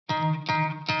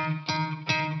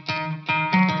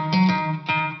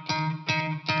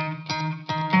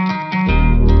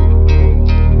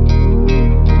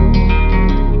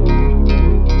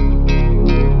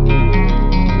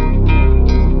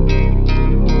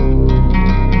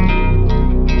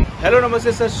Hello,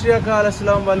 Namaste, Sat Shri Akal,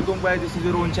 Assalamu Alaikum guys, this is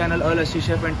your own channel Al Ashish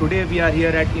Chef, and today we are here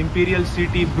at Imperial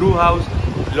City Brew House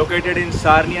located in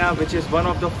Sarnia, which is one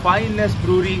of the finest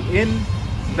brewery in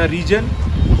the region.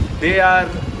 They are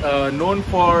known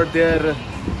for their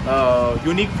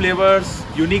unique flavors,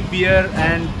 unique beer,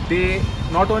 and they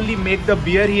not only make the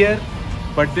beer here,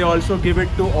 but they also give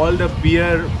it to all the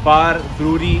beer bar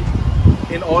brewery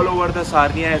in all over the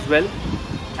Sarnia as well,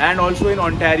 and also in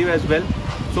Ontario as well.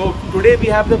 So today we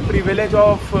have the privilege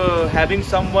of having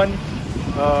someone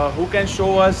who can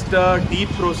show us the deep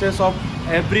process of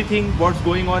everything what's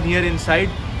going on here inside,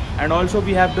 and also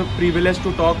we have the privilege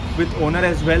to talk with owner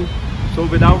as well. So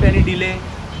without any delay,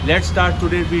 let's start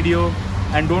today's video,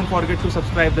 and don't forget to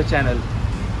subscribe the channel.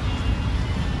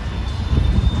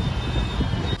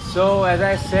 So as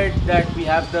I said that we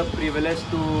have the privilege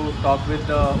to talk with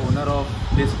the owner of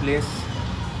this place.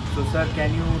 So sir,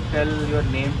 can you tell your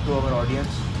name to our audience?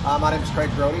 My name is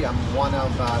Craig Brody. I'm one of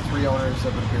three owners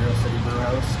of Imperial City Brew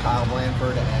House. Kyle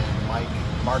Blanford and Mike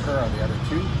Marker are the other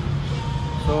two.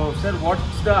 So sir, what's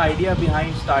the idea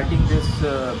behind starting this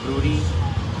brewery,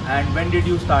 and when did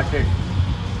you start it?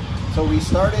 So we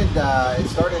started, it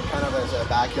started kind of as a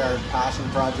backyard passion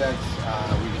project.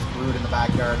 We just brewed in the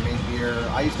backyard, made beer.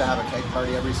 I used to have a keg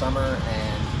party every summer,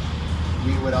 and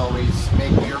we would always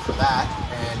make beer for that.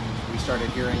 And we started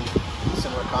hearing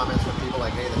similar comments from people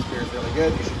like, hey, this beer is really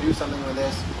good, you should do something with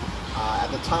this. At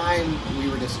the time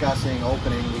we were discussing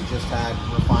opening, we just had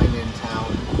Refined in town,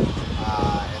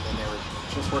 and then they were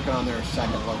just working on their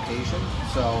second location.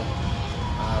 So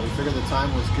we figured the time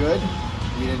was good.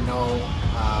 We didn't know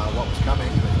what was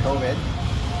coming with COVID.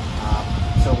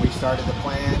 So we started the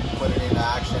plan, put it into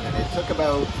action, and it took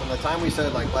about, from the time we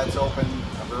said like, let's open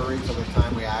a brewery till the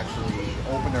time we actually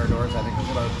opened our doors, I think it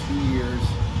was about 2 years,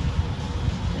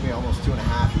 maybe almost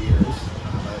 2.5 years.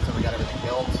 By the time we got everything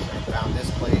built and found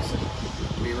this place, and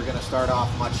we were going to start off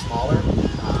much smaller.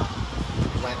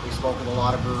 We spoke with a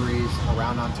lot of breweries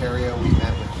around Ontario. We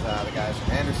met with the guys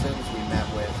from Anderson's, we met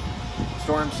with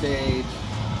Storm Stage,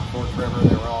 Fork River.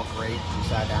 They were all great. We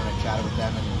sat down and chatted with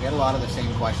them, and we had a lot of the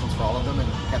same questions for all of them, and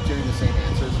kept hearing the same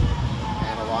answers.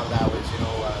 And a lot of that was,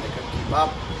 they couldn't keep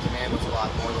up. Demand was a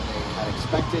lot more than they had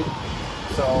expected.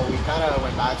 So we kind of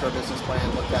went back to our business plan,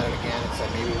 looked at it again, and said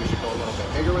maybe we should go a little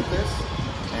bit bigger with this,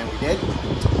 and we did.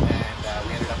 And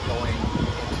we ended up going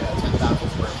into a 10,000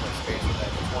 square foot space with a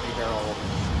 20-barrel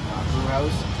brew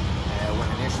house. When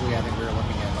initially I think we were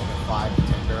looking at like a 5 to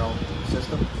 10 barrel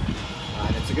system.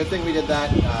 And it's a good thing we did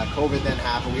that. COVID then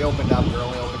happened. We opened up, we were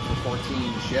only open for 14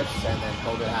 shifts, and then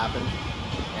COVID happened,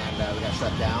 and we got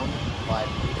shut down. But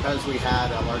because we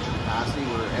had a larger capacity,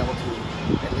 we were able to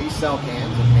at least sell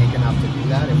cans and make enough to do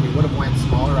that. If we would have went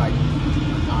smaller, I'm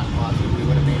not positive we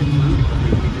would have made it through,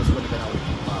 because we just would have been able to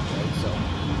keep up, right? So,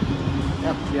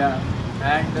 yeah.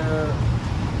 And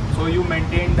so you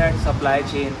maintain that supply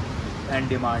chain and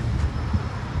demand.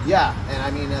 Yeah, and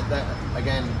I mean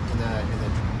again in the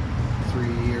 3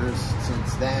 years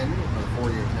since then, or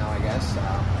 4 years now, I guess.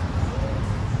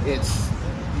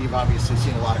 You've obviously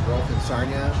seen a lot of growth in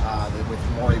Sarnia, with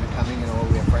more even coming.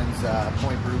 We have friends.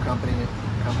 Point Brew Company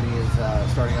is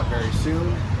starting up very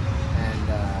soon, and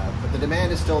but the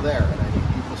demand is still there, and I think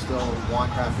people still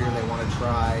want craft beer. They want to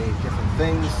try different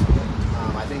things.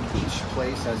 I think each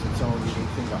place has its own unique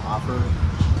thing to offer.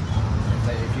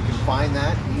 If you can find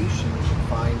that niche, and you can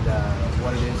find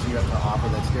what it is you have to offer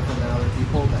that's different than other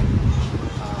people, then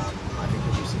I think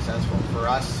you'll be successful. For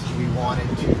us, we wanted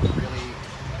to really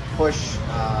push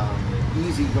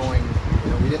easygoing.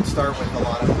 We didn't start with a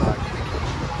lot of gimmicky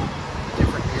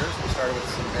different beers. We started with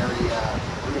some very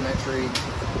rudimentary,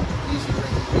 easy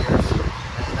drinking beers,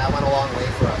 and that went a long way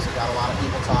for us. It got a lot of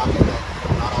people talking that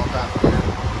not all craft beer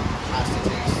has to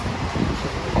taste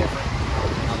completely different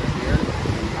than other beer.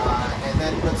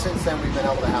 But since then, we've been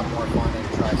able to have more fun and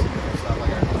try some different stuff,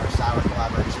 like our sour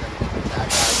collaboration that we did with Jack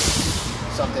Guys,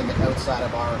 something outside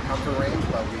of our comfort range,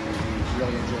 but we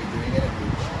really enjoy doing it, and we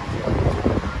feel like we're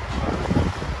doing it.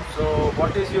 So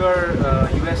what is your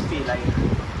USP like?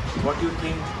 What do you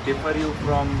think differ you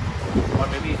from, or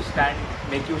maybe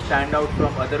make you stand out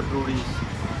from other breweries?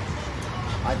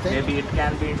 I think maybe it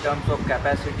can be in terms of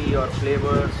capacity or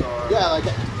flavors, or like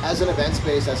as an event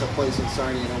space, as a place in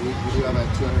Sarnia, we do have a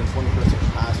 220 person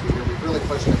capacity here. We've really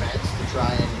pushed events to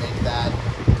try and make that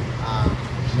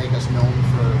make us known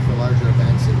for larger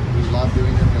events, and we love doing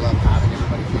them. We love having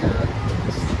everybody here.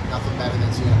 It's nothing better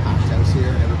than seeing a packed house here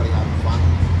and everybody having fun.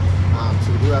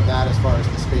 So we do have that as far as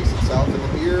the space itself, and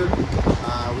the beer.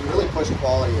 We really push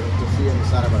quality. You'll see on the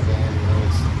side of our van.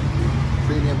 It's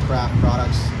premium craft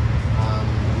products.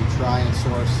 We try and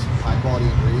source high quality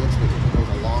ingredients, which goes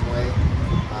a long way,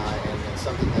 and it's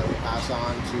something that we pass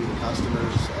on to the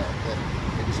customers that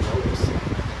they just notice.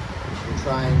 If you're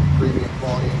trying premium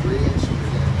quality ingredients, you're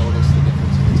going to notice the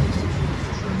difference in the taste of the food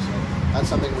for sure. So that's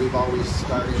something we've always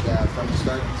started from the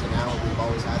start to now. We've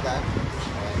always had that,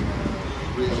 and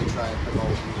really try and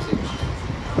promote using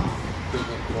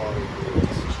premium quality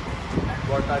ingredients.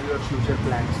 What are your future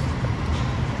plans?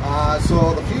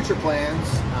 So the future plans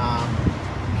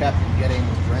kept getting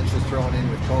wrenches thrown in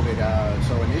with COVID.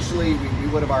 So initially we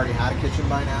would have already had a kitchen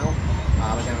by now,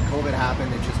 but then when COVID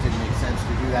happened, it just didn't make sense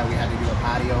to do that. We had to do a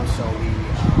patio, so we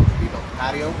built the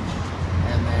patio,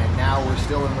 and then now we're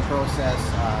still in the process.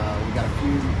 We got a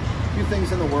few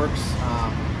things in the works.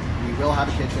 We will have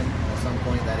a kitchen at some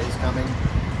point. That is coming.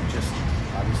 It just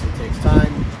obviously takes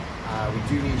time. We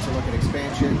do need to look at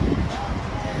expansion.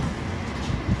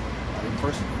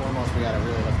 First and foremost, we got to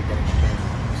really look at getting the canning.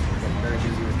 We're getting very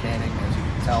busy with canning. As you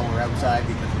can tell, we're outside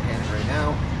because we're canning right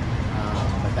now.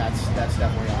 But that's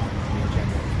definitely on the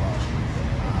agenda as well.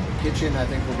 The kitchen, I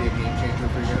think, will be a game changer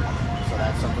for you. So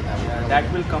that's something that we really... That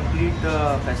will complete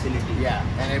the facility. Yeah,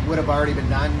 and it would have already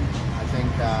been done. I think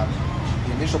the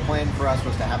initial plan for us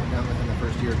was to have it done within the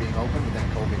first year of being open, but then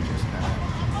COVID just kind of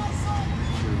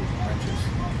threw wrenches.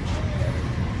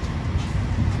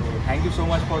 Thank you so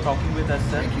much for talking with us,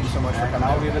 sir. Thank you so much for coming.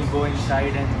 Now we will go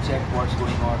inside and check what's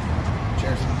going on.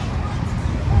 Cheers.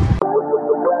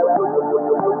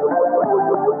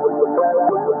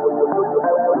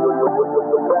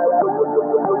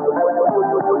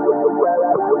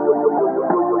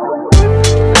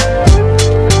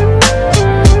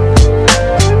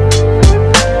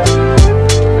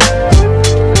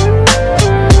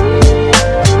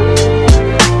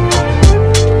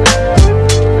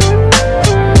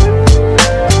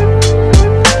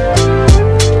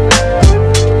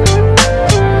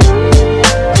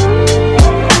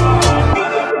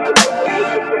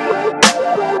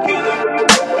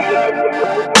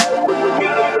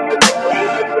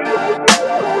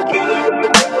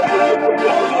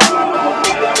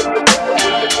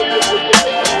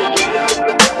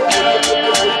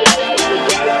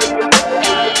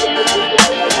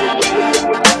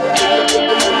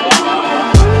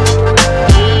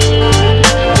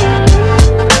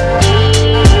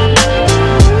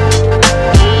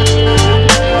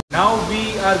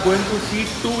 Going to see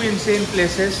two insane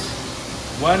places.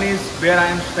 One is where I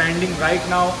am standing right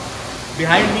now.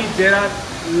 Behind me there are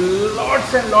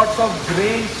lots and lots of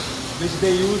grains which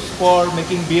they use for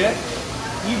making beer.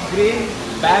 Each grain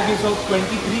bag is of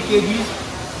 23 kgs,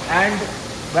 and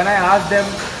when I asked them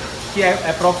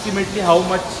approximately how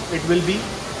much it will be,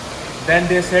 then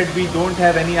they said we don't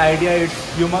have any idea. It's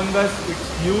humongous, it's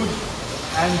huge,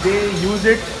 and they use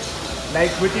it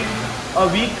like within a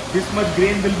week. This much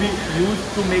grain will be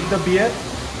used to make the beer.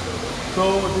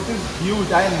 So this is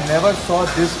huge. I never saw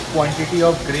this quantity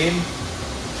of grain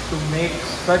to make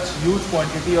such huge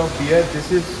quantity of beer. This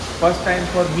is first time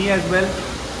for me as well,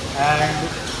 and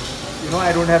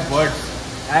I don't have words.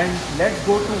 And let's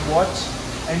go to watch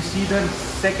and see the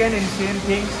second insane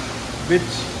things which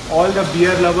all the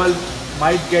beer lovers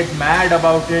might get mad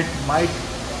about it, might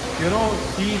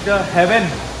see the heaven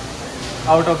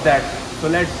out of that. So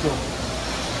let's go.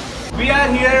 We are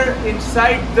here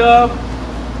inside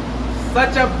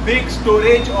such a big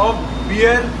storage of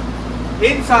beer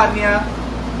in Sarnia.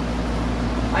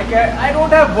 I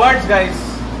don't have words, guys.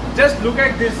 Just look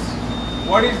at this.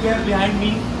 What is there behind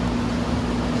me?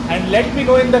 And let me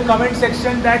know in the comment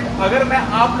section that अगर मैं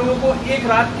आप लोगों को एक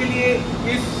रात के लिए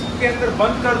इसके अंदर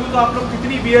बंद कर दूं तो आप लोग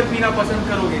कितनी बियर पीना पसंद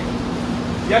करोगे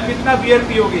या कितना बियर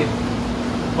पियोगे?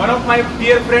 One of my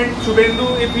dear friends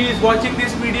Shubhendu, if he is watching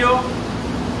this video,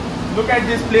 look at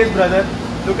this place, brother.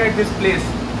 Look at this place.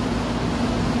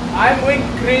 I'm going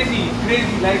crazy.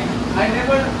 Like I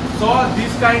never saw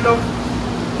this kind of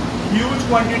huge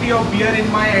quantity of beer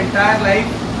in my entire life.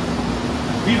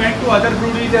 We went to other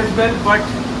breweries as well, but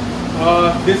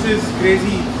this is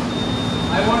crazy.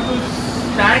 I want to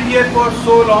stand here for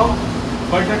so long,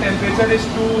 but the temperature is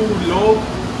too low.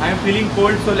 I am feeling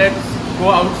cold, so let's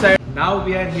go outside. Now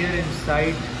we are here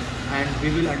inside and we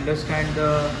will understand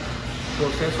the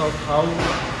process of how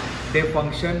they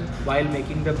function while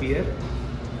making the beer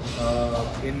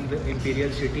in the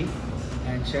Imperial City.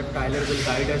 And Chef Tyler will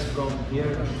guide us from here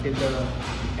until the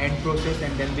end process,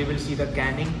 and then we will see the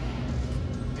canning,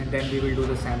 and then we will do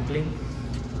the sampling.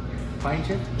 Fine,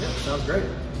 Chef? Yeah, sounds great.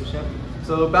 Chef?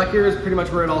 So back here is pretty much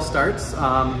where it all starts.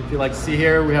 If you like to see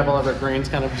here, we have all of our grains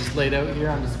kind of just laid out here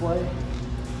on display.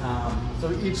 So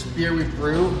each beer we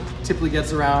brew typically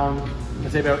gets around,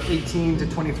 I'd say about 18 to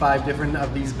 25 different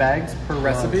of these bags per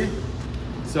recipe.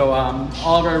 So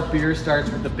all of our beer starts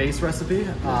with the base recipe,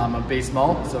 a base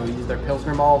malt. So either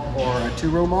Pilsner malt or a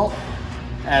two-row malt.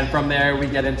 And from there we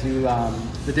get into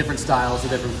the different styles, the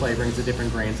different flavorings, the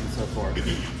different grains and so forth.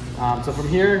 So from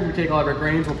here, we take all of our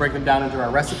grains, we'll break them down into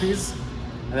our recipes.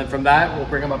 And then from that, we'll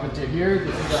bring them up into here.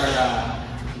 This is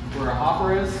where our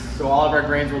hopper is. So all of our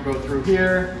grains will go through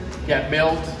here, get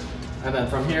milled. And then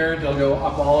from here, they'll go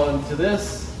up all into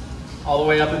this, all the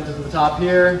way up into the top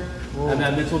here. Whoa. And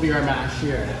then this will be our mash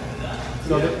here.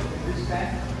 So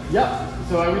yep.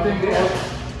 So everything,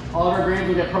 all of our grains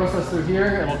will get processed through here,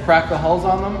 and we'll crack the hulls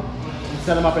on them and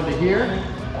set them up into here.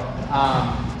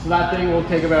 So that thing will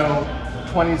take about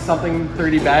 20-something,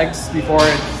 30 bags before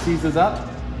it seizes up.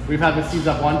 We've had this seize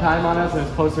up one time on us, and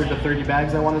it's closer to 30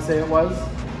 bags, I want to say it was.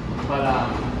 But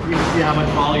you can see how much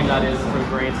volume that is for the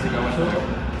grains to go into it.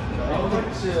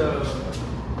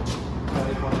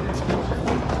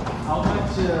 How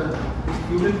much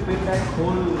you will fit that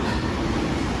whole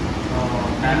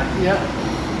yeah.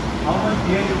 How much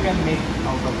beer you can make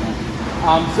out of that?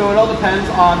 So it all depends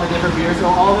on the different beers. So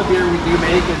all the beer we do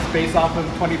make is based off of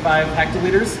 25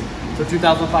 hectoliters, so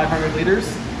 2,500 liters.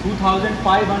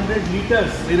 2,500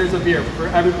 liters of beer for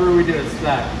every brew we do is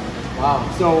that. Wow.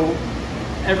 So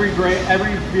every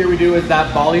beer we do is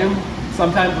that volume.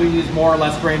 Sometimes we use more or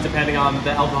less grains depending on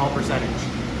the alcohol percentage.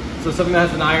 So something that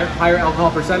has a higher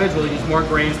alcohol percentage, we'll use more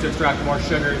grains to extract more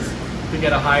sugars to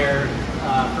get a higher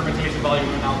fermentation volume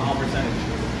and alcohol percentage.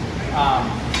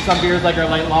 Some beers like our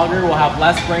light lager will have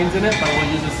less grains in it, but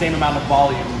we'll use the same amount of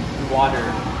volume and water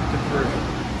to brew.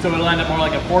 So it'll end up more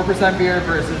like a 4% beer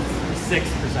versus 6%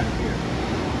 beer.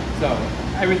 So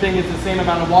everything is the same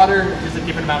amount of water, just a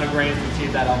different amount of grains to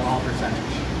achieve that alcohol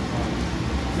percentage.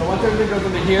 So once everything goes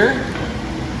into here,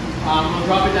 we'll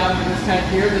drop it down into this tank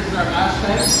here. This is our mash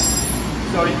tank.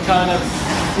 So you can kind of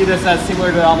see this as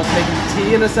similar to almost making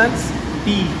tea in a sense.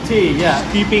 Tea, yeah.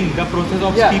 Steeping, the process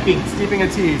of steeping a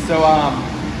tea. So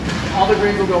all the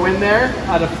grains will go in there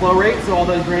at a flow rate. So all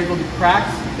those grains will be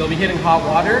cracked. They'll be hitting hot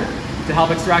water to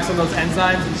help extract some of those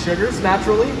enzymes and sugars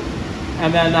naturally.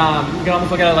 And then you can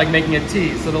almost look at it like making a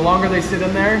tea. So the longer they sit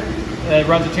in there, it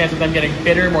runs a chance of them getting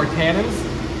bitter, more tannins.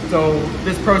 So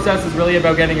this process is really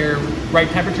about getting your right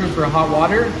temperatures for hot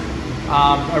water,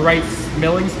 a right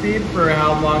milling speed for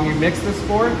how long you mix this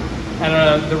for,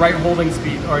 and the right holding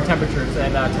speed or temperatures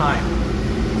and time.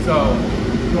 So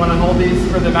you want to hold these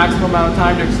for the maximum amount of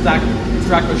time to extract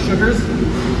those sugars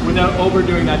without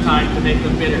overdoing that time to make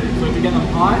them bitter. So if you get them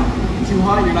too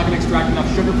hot, you're not going to extract enough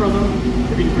sugar from them.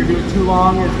 If you do it too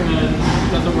long, it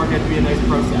doesn't work out to be a nice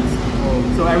process.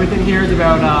 So everything here is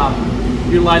about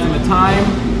utilizing the time,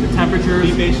 the temperatures.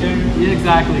 Be patient. Yeah,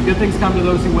 exactly. Good things come to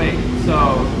those who wait.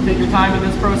 So take your time in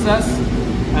this process,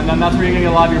 and then that's where you're going to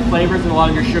get a lot of your flavors and a lot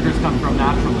of your sugars come from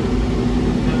naturally.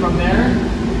 And from there,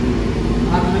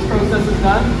 after this process is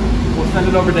done, we'll send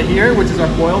it over to here, which is our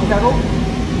boil kettle.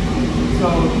 So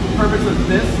the purpose of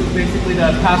this is basically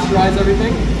to pasteurize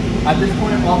everything. At this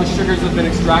point, all the sugars have been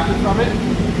extracted from it,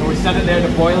 and we send it there to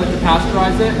boil it to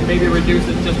pasteurize it, and maybe reduce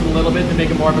it just a little bit to make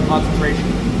it more of a concentration.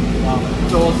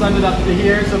 So we'll send it up to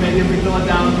here, so maybe if we fill it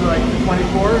down to like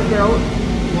 24 barrels,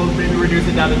 we'll maybe reduce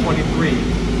it down to 23.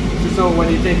 Just so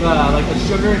when you take like the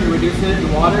sugar and you reduce it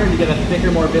in water and you get a thicker,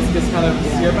 more viscous kind of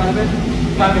syrup out of it,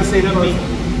 kind of the same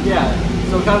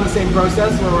so kind of the same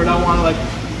process where we don't want to like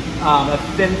a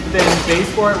thin base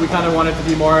for it. We kind of want it to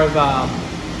be more of a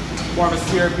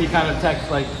syrupy kind of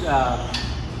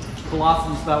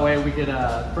velocity, so that way we could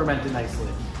ferment it nicely.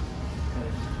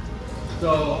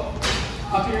 So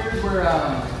up here is where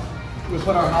we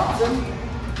put our hops in.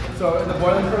 So in the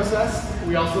boiling process,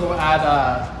 we also add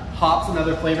hops and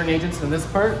other flavoring agents in this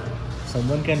part.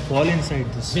 Someone can fall inside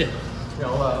this. Yeah.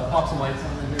 I'll pop some lights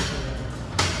on here.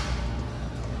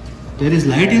 There is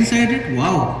light inside it?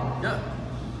 Wow. Yeah.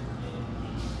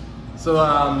 So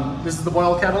this is the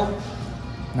boil kettle.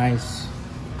 Nice.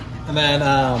 And then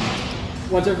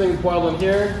once everything's boiled in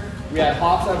here, we add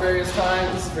hops at various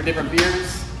times for different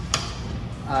beers.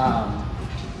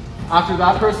 After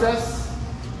that process,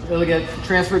 it'll get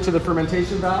transferred to the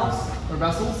fermentation valves or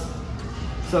vessels.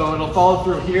 So it'll follow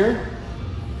through here.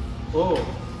 Oh,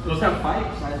 those have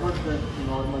pipes. I thought that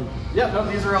normally. Yeah, no,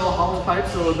 these are all hollow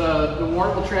pipes. So the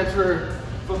wort will transfer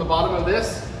from the bottom of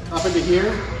this up into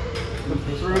here,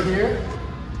 through here,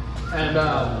 and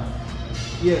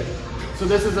yeah. So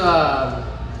this is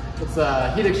it's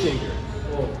a heat exchanger.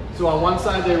 Oh. So on one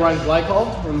side they run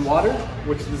glycol and water,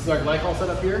 which this is our glycol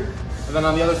setup here, and then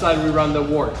on the other side we run the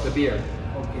wort, the beer.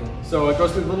 Okay. So it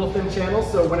goes through little thin channels.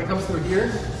 So when it comes through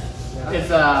here, it's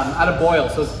at a boil.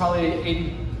 So it's probably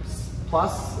 80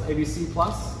 plus, 80C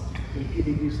plus. 80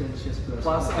 degrees Celsius plus.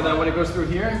 Plus, and then when it goes through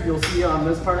here, you'll see on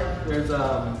this part, there's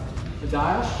a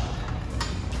dial.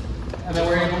 And then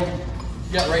we're able,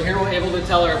 right here, we're able to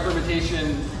tell our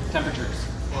fermentation temperatures.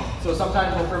 So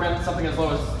sometimes we'll ferment something as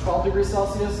low as 12 degrees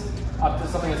Celsius up to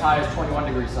something as high as 21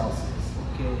 degrees Celsius.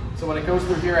 Okay. So when it goes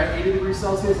through here at 80 degrees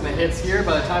Celsius and it hits here,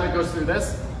 by the time it goes through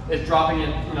this, it's dropping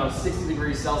it, 60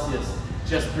 degrees Celsius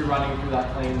just through running through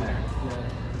that plane there.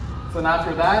 Yeah. So then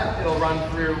after that, it'll run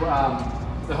through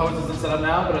the hoses that's set up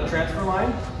now, but a transfer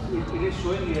line. It is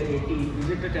showing here 80. Is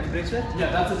it the temperature? Yeah,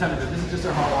 that's the temperature. This is just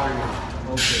our hot water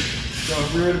unit. Okay. So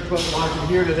if we were to put the water from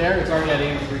here to there, it's already at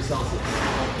 80 degrees Celsius.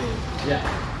 Okay. Yeah.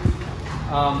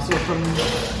 So from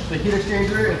the heat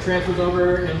exchanger, it transfers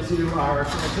over into our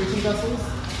fermentation vessels.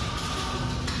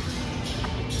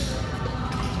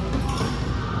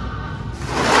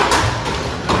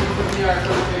 These are our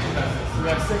fermentation vessels. So we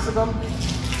have 6 of them.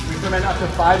 We ferment up to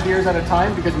 5 beers at a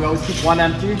time because we always keep one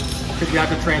empty because we have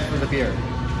to transfer the beer.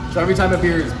 So every time a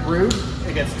beer is brewed,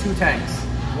 it gets 2 tanks.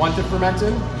 One to ferment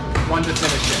in, one to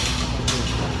finish it.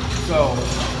 So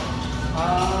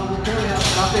we currently have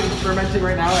nothing fermenting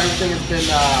right now. Everything has been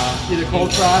either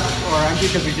cold pressed or empty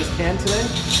because we just canned today.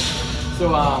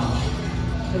 So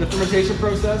in the fermentation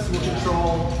process, we'll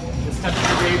control this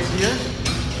temperature gauge here.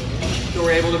 So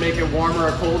we're able to make it warmer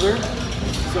or colder.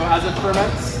 So as it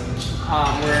ferments,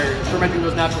 we're fermenting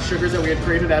those natural sugars that we had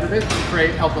created out of it to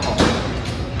create alcohol.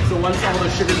 So once all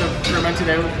those sugars have fermented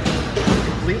out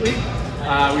completely,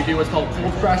 we do what's called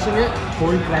cold crashing it.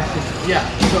 Cold crashing. Yeah,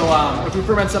 so if we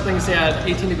ferment something, say at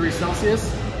 18 degrees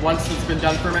Celsius, once it's been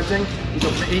done fermenting, we go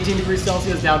from 18 degrees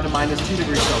Celsius down to -2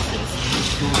 degrees Celsius.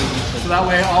 So that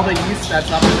way all the yeast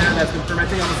that's up in there that's been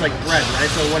fermenting, almost like bread, right?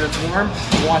 So when it's warm,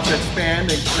 you watch it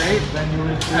expand and create,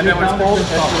 and then when it's cold,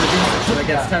 it's reduces, so it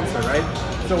gets tenser, right?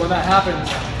 So when that happens,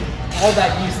 all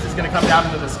that yeast is going to come down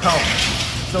into this cone.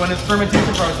 So in its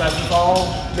fermentation process, it's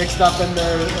all mixed up into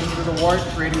the wort,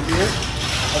 creating beer.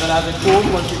 And then as it cools,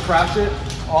 once you crash it,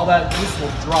 all that yeast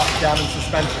will drop down in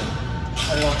suspension.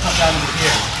 And it'll come down into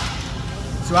here.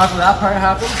 So after that part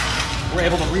happens, we're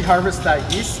able to reharvest that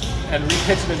yeast and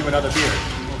repitch it into another beer.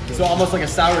 Okay. So almost like a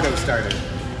sourdough starter.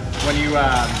 When you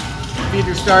feed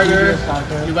your starter,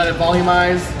 you let it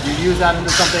volumize, you use that into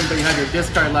something, but you have your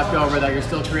discard left over that you're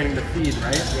still creating the feed,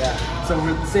 right? Yeah. So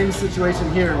we're the same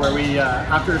situation here where we,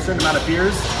 after a certain amount of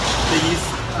beers, the yeast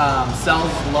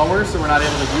cells lower, so we're not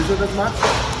able to use it as much.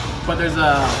 But there's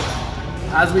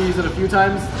as we use it a few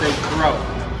times, they grow.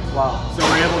 Wow. So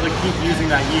we're able to keep using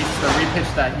that yeast, to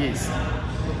repitch that yeast.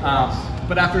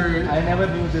 But after... I never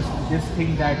knew this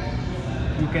thing that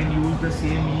you can use the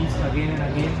same yeast again and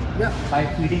again by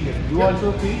feeding it. You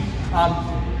also feed?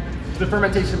 The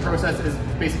fermentation process is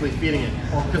basically feeding it.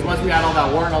 Because once we add all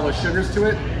that wort and all those sugars to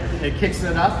it, it kicks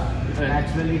it up. It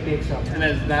naturally takes up. And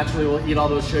then naturally we'll eat all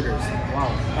those sugars. Wow.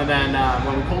 And then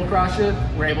when we cold crash it,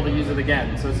 we're able to use it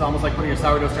again. So it's almost like putting a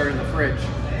sourdough starter in the fridge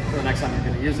for the next time you're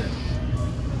going to use it.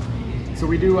 So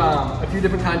we do a few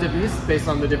different kinds of yeast based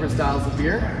on the different styles of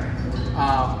beer.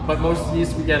 But most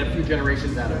yeast we get a few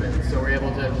generations out of it. So we're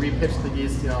able to repitch the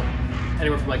yeast,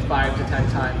 anywhere from like 5 to 10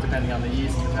 times depending on the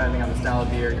yeast, depending on the style of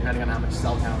beer, depending on how much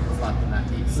cell count is left in that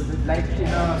yeast. So like in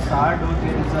a sourdough,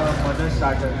 there is a mother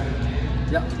starter.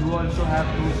 Yep. You also have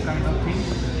those kind of things?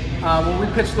 Well, we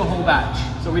pitch the whole batch.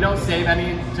 So we don't save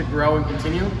any to grow and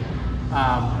continue.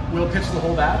 We'll pitch the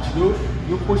whole batch.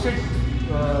 You push it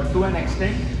to an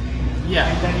extent, yeah,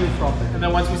 and then you stop it. And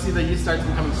then once we see the yeast starts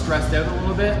becoming stressed out a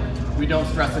little bit, we don't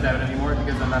stress it out anymore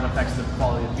because then that affects the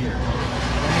quality of beer.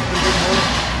 And it will be more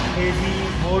hazy,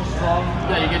 more strong.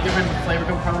 Yeah, you get different flavor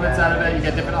components out of it. You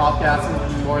get different off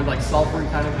gases, more like sulfur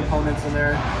kind of components in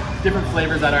there. Different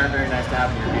flavors that aren't very nice to have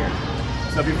in your beer.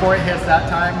 So before it hits that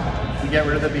time, we get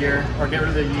rid of the beer or get rid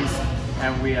of the yeast,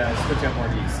 and we switch out more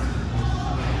yeast.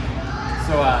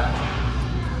 So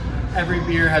every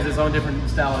beer has its own different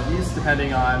style of yeast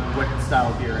depending on what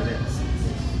style of beer it is.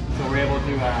 So we're able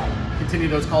to continue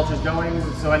those cultures going.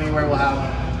 So anywhere we'll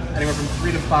have anywhere from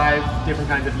 3 to 5 different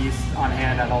kinds of yeast on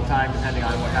hand at all time, depending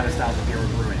on what kind of styles of beer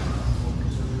we're brewing.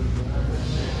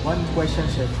 One question,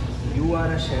 chef. You are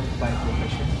a chef by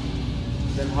profession.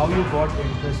 Then how you got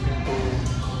interest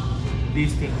into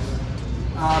these things?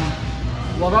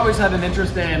 Well, I've always had an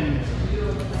interest in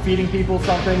feeding people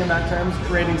something in that terms,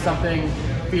 creating something,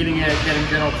 feeding it, getting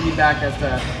general feedback as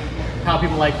to how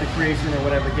people like the creation or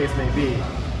whatever the case may be.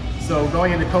 So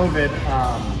going into COVID,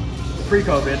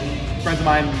 pre-COVID, friends of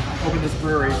mine opened this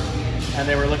brewery and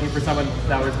they were looking for someone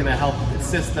that was going to help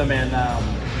assist them in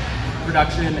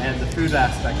production and the food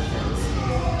aspect of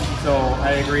things. So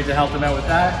I agreed to help them out with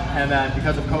that, and then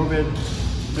because of COVID,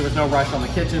 There was no rush on the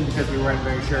kitchen because we weren't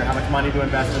very sure how much money to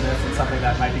invest in this and something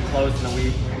that might be closed in a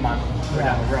week, a month, or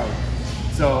down the road.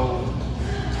 So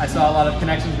I saw a lot of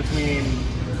connections between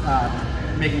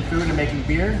making food and making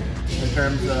beer in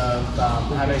terms of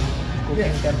having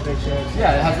Cooking temperatures.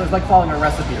 yeah, it's like following a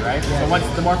recipe, right? Yeah.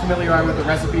 So the more familiar you are with the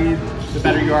recipe, the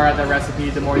better you are at that recipe,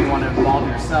 the more you want to involve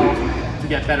yourself to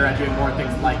get better at doing more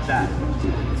things like that.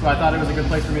 So I thought it was a good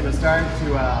place for me to start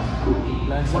to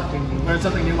learn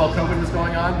something new while COVID was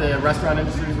going on. The restaurant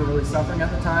industries were really suffering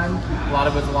at the time. A lot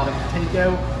of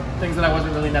takeout, things that I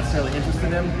wasn't really necessarily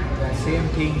interested in. Yeah, same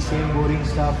thing, same boring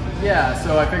stuff. Yeah,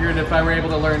 so I figured if I were able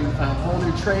to learn a whole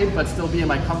new trade but still be in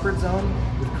my comfort zone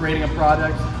with creating a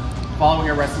product, following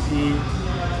a recipe,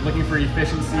 looking for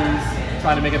efficiencies,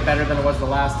 trying to make it better than it was the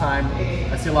last time,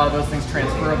 I see a lot of those things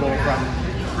transferable from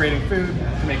creating food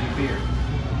to making beer.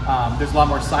 There's a lot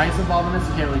more science involved in this.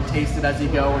 You can't really taste it as you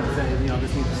go and say,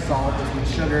 this needs salt, this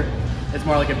needs sugar. It's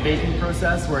more like a baking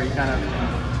process where you kind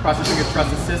of cross your fingers,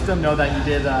 trust the system, know that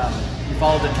you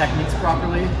followed the techniques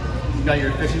properly, you got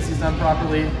your efficiencies done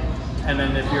properly, and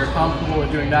then if you're comfortable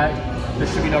with doing that, there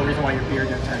should be no reason why your beer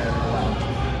didn't turn out as well.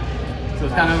 So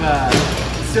it's kind of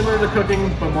similar to cooking,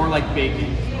 but more like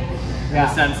baking. In the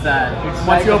sense that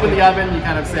once you open the oven, you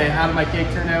kind of say, how did my cake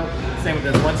turn out? Same with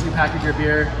this. Once you package your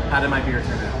beer, how did my beer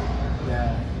turn out?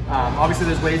 Yeah. Obviously,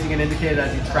 there's ways you can indicate it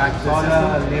as you track It's the all system.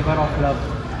 a labor of love.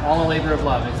 All a labor of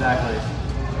love, exactly.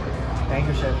 Thank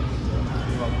you, chef.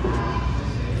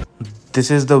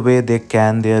 This is the way they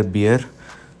can their beer.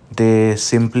 They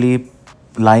simply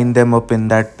line them up in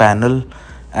that panel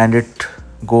and it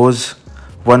goes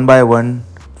one by one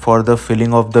for the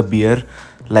filling of the beer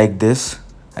like this,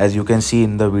 as you can see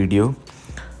in the video.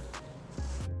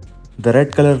 The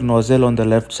red color nozzle on the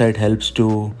left side helps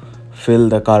to fill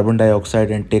the carbon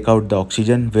dioxide and take out the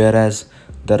oxygen, whereas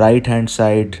the right hand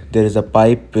side there is a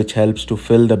pipe which helps to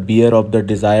fill the beer of the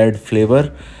desired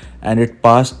flavor, and it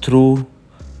passed through,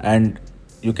 and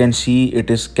you can see it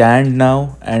is canned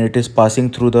now and it is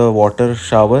passing through the water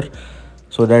shower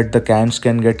so that the cans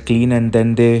can get clean, and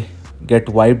then they get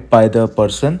wiped by the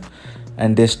person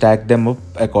and they stack them up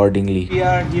accordingly. We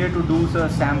are here to do the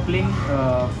sampling.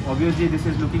 Obviously this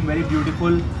is looking very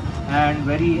beautiful and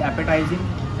very appetizing.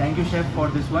 Thank you, chef, for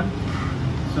this one.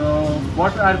 So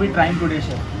what are we trying today,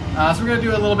 chef? So we're going to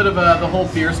do a little bit of the whole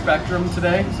beer spectrum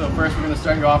today. So first we're going to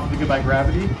start you off with the Goodbye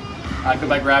Gravity.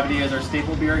 Goodbye Gravity is our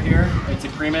staple beer here. It's a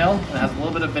cream ale and it has a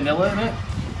little bit of vanilla in it.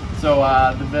 So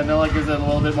the vanilla gives it a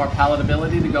little bit more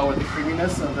palatability to go with the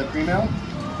creaminess of the cream ale.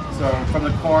 So from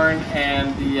the corn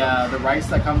and the rice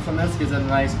that comes from this gives it a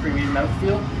nice creamy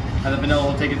mouthfeel, and the vanilla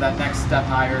will take it that next step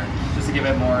higher just to give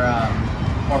it more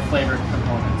flavored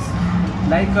components.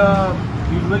 Like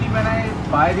usually when I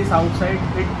buy this outside,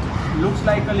 it looks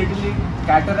like a little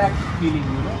cataract feeling,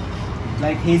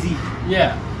 like hazy.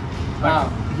 Yeah. But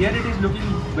here it is looking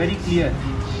very clear.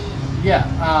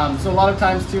 Yeah. So a lot of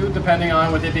times too, depending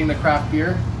on with it being the craft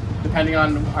beer, depending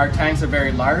on our tanks are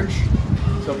very large.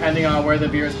 So depending on where the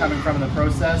beer is coming from in the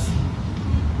process,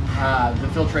 the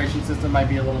filtration system might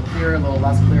be a little clearer, a little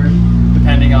less clear,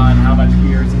 depending on how much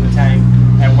beer is in the tank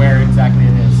and where exactly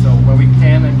it is. So when we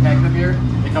can and keg the beer,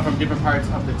 they come from different parts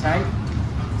of the tank.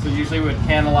 So usually we would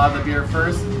can a lot of the beer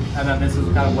first, and then this is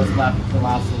kind of what's left to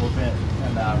last a little bit,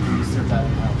 and we serve that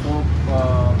out.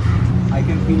 So I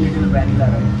can feel a little vanilla,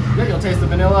 right? Yeah, you'll taste the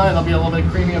vanilla, and it'll be a little bit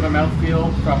creamy of a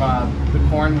mouthfeel from the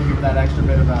corn. Will give it that extra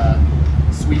bit of a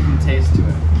sweetened taste to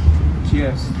it.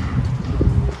 Cheers.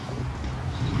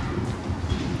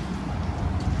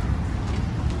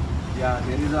 Yeah,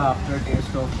 there is a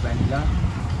aftertaste of vanilla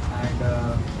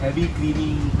and heavy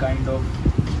creamy kind of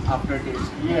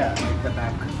aftertaste. Yeah. At the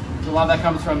back. So a lot of that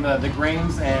comes from the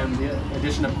grains and the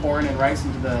addition of corn and rice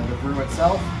into the brew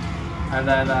itself. And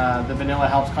then the vanilla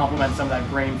helps complement some of that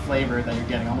grain flavor that you're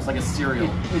getting, almost like a cereal.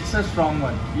 It's a strong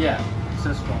one. Yeah. It's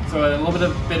a strong. So a little bit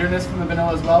of bitterness from the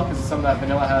vanilla as well, because some of that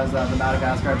vanilla has, the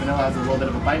Madagascar vanilla has a little bit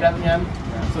of a bite at the end.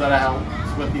 Yeah. So that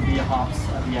helps with the hops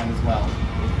at the end as well.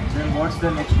 Then what's the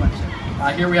next one,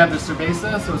 sir? Here we have the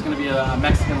cerveza, so it's going to be a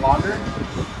Mexican lager.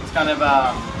 It's kind of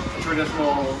a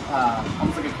traditional,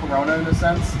 almost like a Corona in a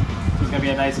sense. So it's going to be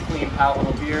a nice, clean,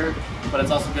 palatable beer, but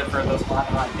it's also good for those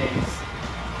hot days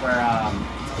where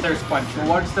it's a thirst quencher. So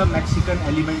what's the Mexican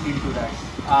element into that?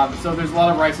 So there's a lot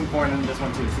of rice and corn in this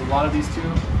one too. So a lot of these two,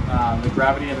 the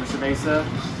Gravity and the cerveza,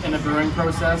 in the brewing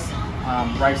process,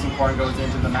 rice and corn goes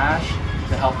into the mash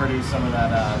to help produce some of that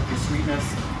the sweetness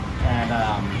and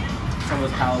some of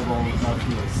those palatable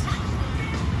mouthfeels.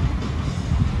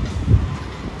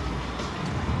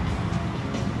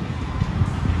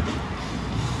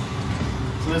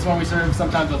 So this one we serve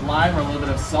sometimes with lime or a little bit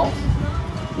of salt.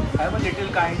 have a little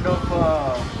kind of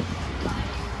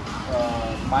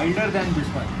milder than this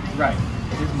one. Right.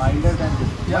 It is milder than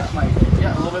this. Yeah. Much milder.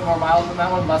 Yeah, a little bit more mild than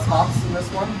that one, less hops in this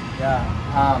one. Yeah.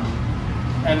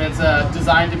 And it's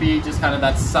designed to be just kind of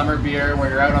that summer beer where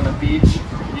you're out on the beach.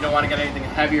 You don't want to get anything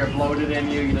heavy or bloated in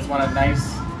you. You just want a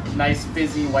nice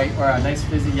fizzy white or a nice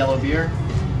fizzy yellow beer.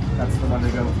 That's the one to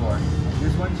go for.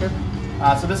 This one, chef?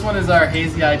 So this one is our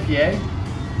hazy IPA.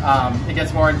 It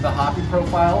gets more into the hoppy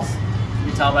profiles. You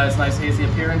can tell by its nice hazy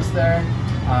appearance there,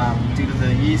 due to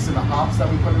the yeast and the hops that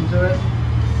we put into it.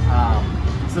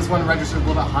 So this one registers a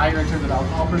little bit higher in terms of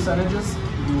alcohol percentages.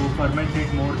 You ferment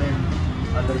it more than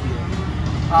other beer.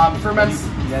 Ferments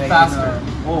Like faster.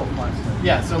 Faster.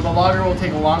 Yeah, so the lager will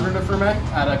take longer to ferment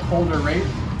at a colder rate.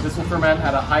 This will ferment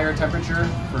at a higher temperature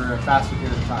for a faster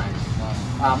period of time.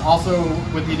 Also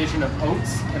with the addition of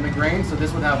oats in the grain, so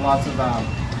this would have lots of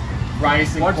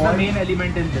rice and What's corn. the main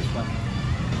element in this one?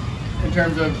 In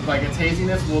terms of like its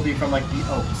haziness will be from like the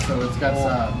oats. So it's got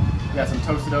some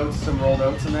toasted oats, some rolled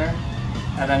oats in there.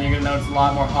 And then you're gonna notice a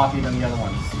lot more hoppy than the other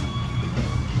ones.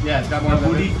 Yeah, it's got more The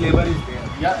of woody flavor is there.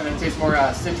 Yeah, and it tastes more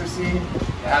citrusy.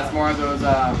 It has more of those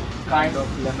Kind of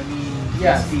lemony,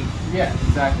 Yes. zesty. Yeah,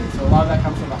 exactly. So a lot of that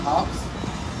comes from the hops.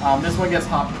 This one gets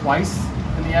hopped twice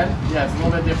in the end. Yeah, it's a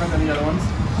little bit different than the other ones.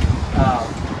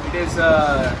 It is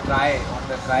dry, on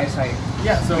the dry side.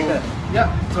 Yeah, so Bitter.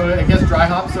 so it gets dry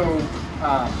hop. So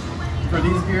for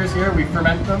these beers here, we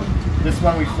ferment them. This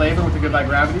one we flavor with the Good by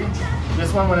Gravity.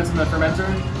 This one, when it's in the fermenter,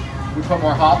 we put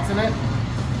more hops in it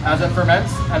as it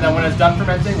ferments, and then when it's done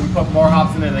fermenting, we put more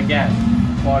hops in it again.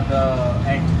 For the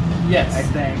end. Yes,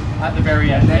 At the end. at the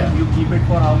very end. And then yeah. you keep it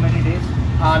for how many days?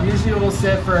 Usually it will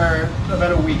sit for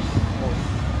about a week.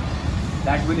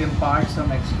 That will impart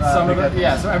some extra. Some of it, bitterness.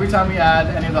 yeah. So every time we add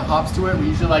any of the hops to it, we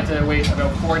usually like to wait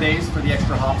about 4 days for the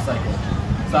extra hop cycle.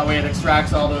 So that way it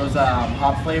extracts all those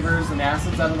hop flavors and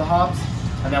acids out of the hops,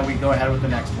 and then we go ahead with the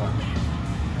next one.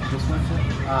 This one,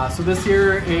 sir? So this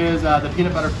here is the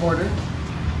peanut butter porter.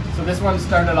 So this one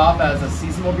started off as a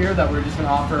seasonal beer that we were just going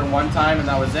to offer one time, and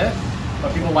that was it.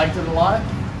 But people liked it a lot,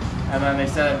 and then they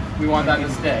said we want that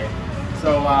to stay.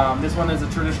 So this one is a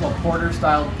traditional porter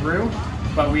style brew,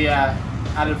 but we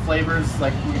added flavors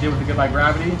like we did with the Good by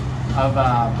Gravity of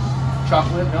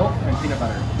chocolate milk and peanut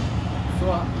butter.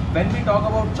 So when we talk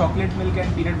about chocolate milk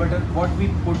and peanut butter, what we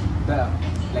put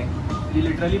we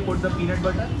literally put the peanut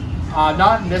butter?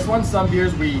 Not in this one. Some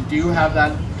beers we do have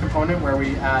that component where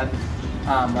we add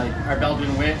like our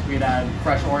Belgian wit, we'd add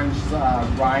fresh orange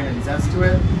rind and zest to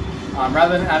it.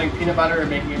 Rather than adding peanut butter and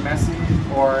making it messy,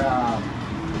 or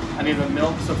any of the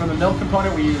milk. So for the milk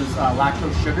component, we use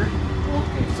lactose sugar.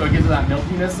 Okay. So it gives it that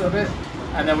milkiness of it.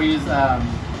 And then we use a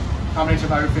combination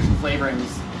of artificial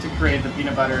flavorings to create the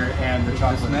peanut butter and the The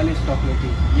chocolate. smell is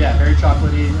chocolatey. Yeah, very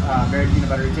chocolatey, very peanut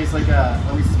butter. It tastes like a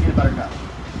Reese's peanut butter cup.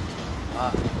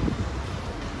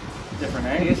 Different,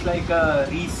 eh? Tastes like a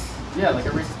Reese. Yeah, like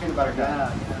a Reese's peanut butter cup.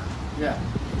 Yeah. Yeah.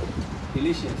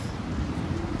 Delicious.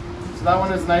 So that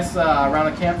one is nice around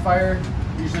a campfire,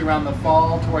 usually around the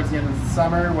fall, towards the end of the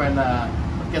summer when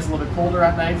it gets a little bit colder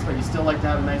at nights, but you still like to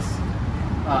have a nice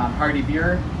hearty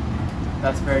beer.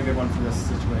 That's a very good one for this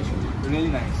situation. Really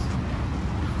nice.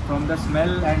 From the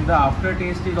smell and the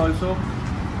aftertaste is also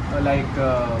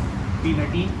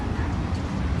peanutty.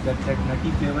 That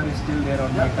nutty flavor is still there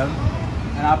on my tongue.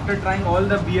 And after trying all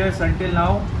the beers until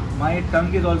now, my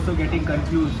tongue is also getting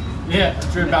confused. Yeah,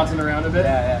 it's really bouncing around a bit.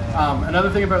 Yeah. Another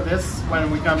thing about this, when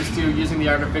it comes to using the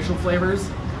artificial flavors,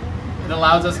 it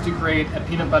allows us to create a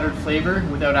peanut buttered flavor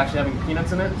without actually having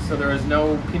peanuts in it. So there is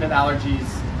no peanut allergies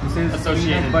This is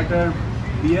associated. peanut butter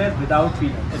beer without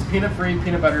peanuts. It's peanut-free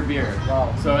peanut butter beer.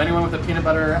 Wow. So anyone with a peanut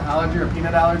butter allergy or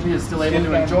peanut allergy is still able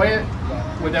Still to can- enjoy it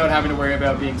Yeah. without having to worry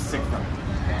about being sick from it.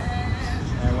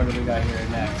 And what do we got here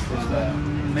next? So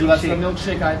that's the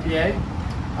milkshake IPA.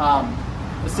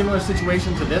 A similar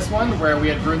situation to this one, where we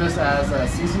had brewed this as a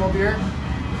seasonal beer,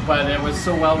 but it was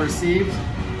so well received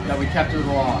that we kept it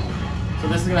along. So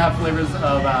this is going to have flavors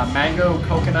of mango,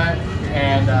 coconut,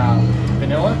 and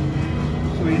vanilla.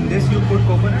 So in this you put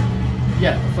coconut?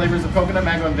 Yeah, flavors of coconut,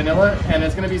 mango, and vanilla, and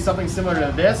it's going to be something similar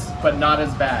to this, but not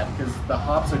as bad, because the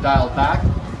hops are dialed back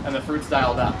and the fruit's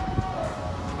dialed up.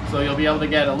 So you'll be able to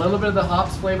get a little bit of the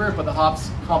hops flavor, but the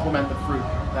hops complement the fruit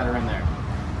that are in there.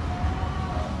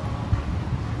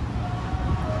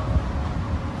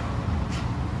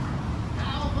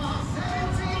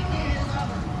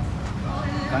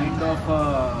 Kind of,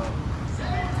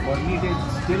 for me it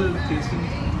is still tasting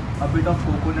a bit of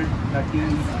coconut nutty,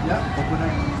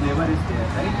 coconut flavor is there,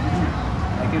 right?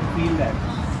 I can feel that.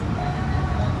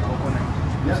 Coconut.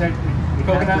 You said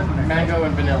Coconut, mango,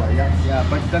 and vanilla. Yeah. Yeah,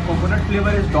 but the coconut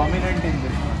flavor is dominant in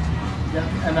this one.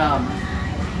 Yeah. And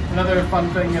another fun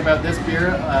thing about this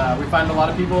beer, we find a lot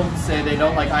of people say they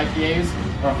don't like IPAs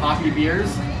or hoppy beers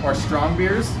or strong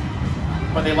beers,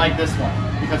 but they like this one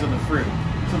because of the fruit.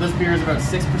 So this beer is about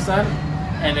 6%,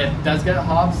 and it does get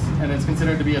hops, and it's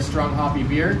considered to be a strong hoppy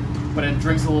beer, but it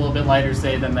drinks a little bit lighter,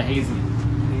 say, than the hazy.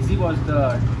 Hazy was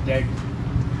the dead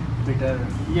bitter.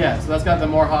 Yeah, so that's got the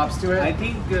more hops to it. I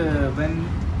think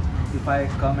if I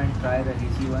come and try the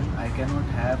hazy one, I cannot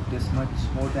have this much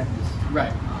more than this.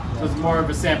 Right. So it's more of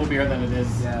a sample beer than it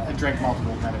is a drink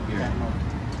multiple kind of beer.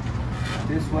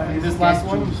 This one is this last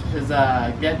one is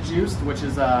Get Juiced, which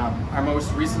is our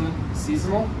most recent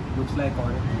seasonal. Looks like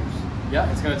orange juice.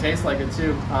 Yeah, it's going to taste like it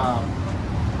too.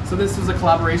 So this is a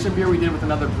collaboration beer we did with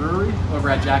another brewery over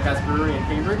at Jackass Brewery in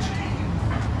Cambridge.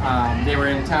 They were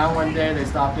in town one day, they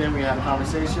stopped in, we had a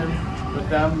conversation with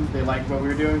them. They liked what we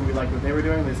were doing, we liked what they were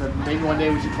doing. They said maybe one day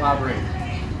we should collaborate.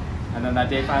 And then that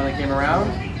day finally came around.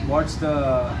 What's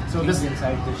the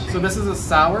inside this? So this is a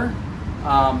sour.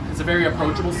 It's a very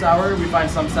approachable sour. We find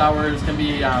some sours can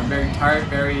be very tart,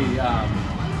 very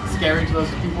scary to those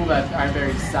people that aren't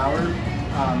very sour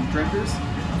drinkers.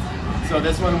 So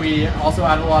this one we also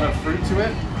added a lot of fruit to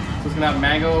it. So it's gonna have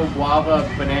mango, guava,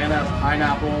 banana,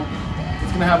 pineapple.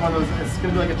 It's gonna have one of those. It's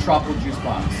gonna be like a tropical juice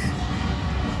box.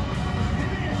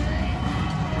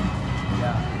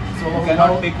 Yeah. So you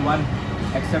cannot pick one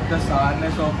except the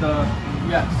sourness of the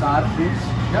sour fruits.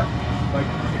 Yep. But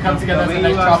it comes together as a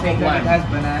nice tropical blend. It has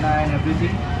banana and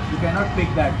everything. You cannot pick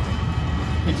that.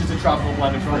 It's just a tropical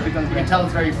blend of fruit. You can tell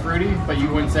it's very fruity, but you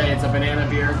wouldn't say it's a banana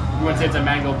beer. You wouldn't say it's a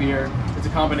mango beer. It's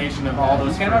a combination of all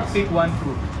those. You cannot fruits. pick one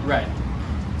fruit. Right.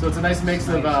 So it's a nice mix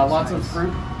of lots of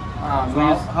fruit.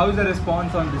 How is the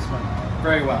response on this one?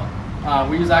 Very well.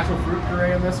 We use actual fruit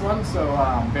puree in this one, so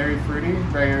very fruity,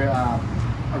 very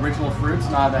original fruits,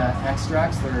 not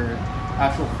extracts. They're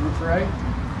actual fruit puree,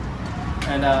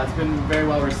 and it's been very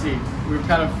well received. We were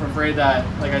kind of afraid that,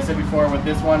 like I said before, with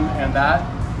this one and that,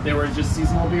 they were just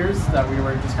seasonal beers that we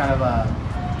were just kind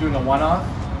of doing a one-off,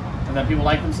 and then people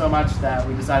liked them so much that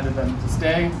we decided them to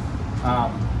stay.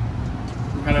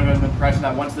 We're kind of in the impression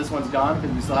that once this one's gone,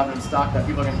 because we still have it in stock, that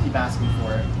people are going to keep asking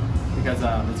for it because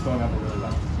it's going over really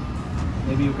well.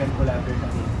 Maybe you can collaborate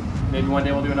again. Maybe one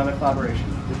day we'll do another collaboration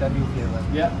with a new flavor.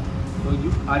 Yeah. So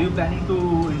are you planning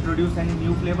to introduce any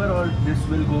new flavor, or this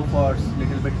will go for a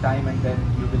little bit time and then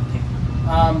you will think?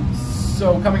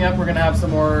 So coming up, we're going to have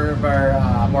some more of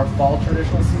our more fall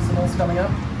traditional seasonals coming up.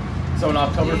 So an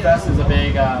Oktoberfest is a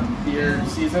big beer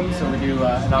season, so we do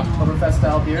an Oktoberfest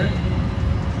style beer.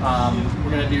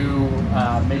 We're going to do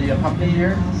maybe a pumpkin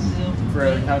beer for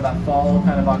kind of that fall,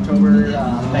 kind of October,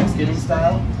 Thanksgiving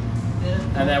style.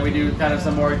 And then we do kind of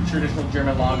some more traditional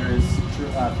German lagers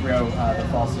throughout the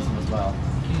fall season as well.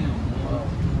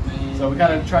 So we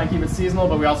kind of try and keep it seasonal,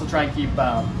 but we also try and keep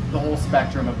the whole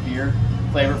spectrum of beer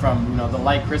flavor, from the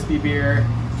light crispy beer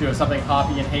to something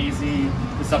hoppy and hazy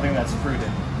to something that's fruited.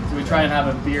 So we try and have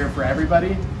a beer for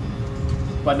everybody,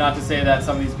 but not to say that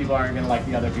some of these people aren't going to like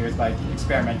the other beers by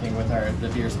experimenting with the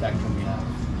beer spectrum we have.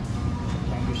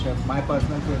 Thank you, Chef. My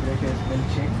personal favorite is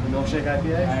milkshake. The milkshake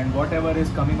IPA? And whatever is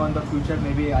coming on the future,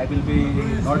 maybe I will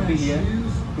not be here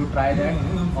to try that.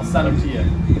 I'll send them to you.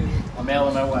 I'll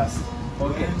mail them out west.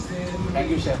 Okay.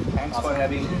 Thank you, Chef. Thanks for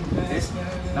having this.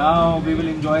 Now we will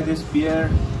enjoy this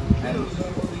beer and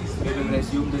we will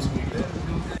resume this video.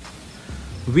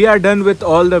 We are done with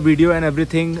all the video and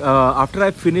everything. After I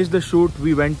finished the shoot,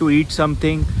 we went to eat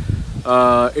something.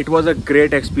 It was a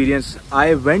great experience.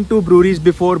 I went to breweries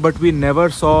before, but we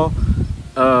never saw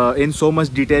in so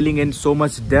much detailing, in so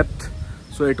much depth.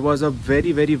 So it was a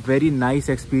very, very, very nice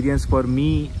experience for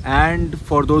me and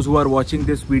for those who are watching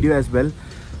this video as well.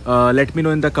 Let me know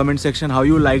in the comment section how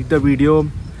you liked the video.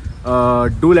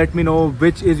 Do let me know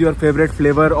which is your favorite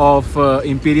flavor of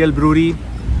Imperial Brewery.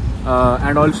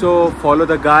 And also follow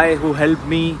the guy who helped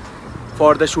me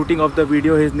for the shooting of the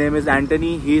video. His name is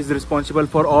Antony. He is responsible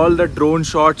for all the drone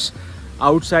shots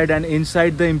outside and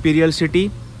inside the Imperial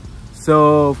City.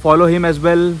 So follow him as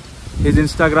well. His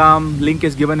Instagram link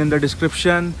is given in the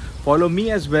description. Follow me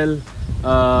as well,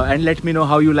 and let me know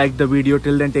how you liked the video.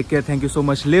 Till then, take care. Thank you so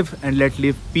much. Live and let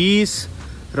live. Peace.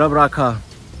 Rab Rakha.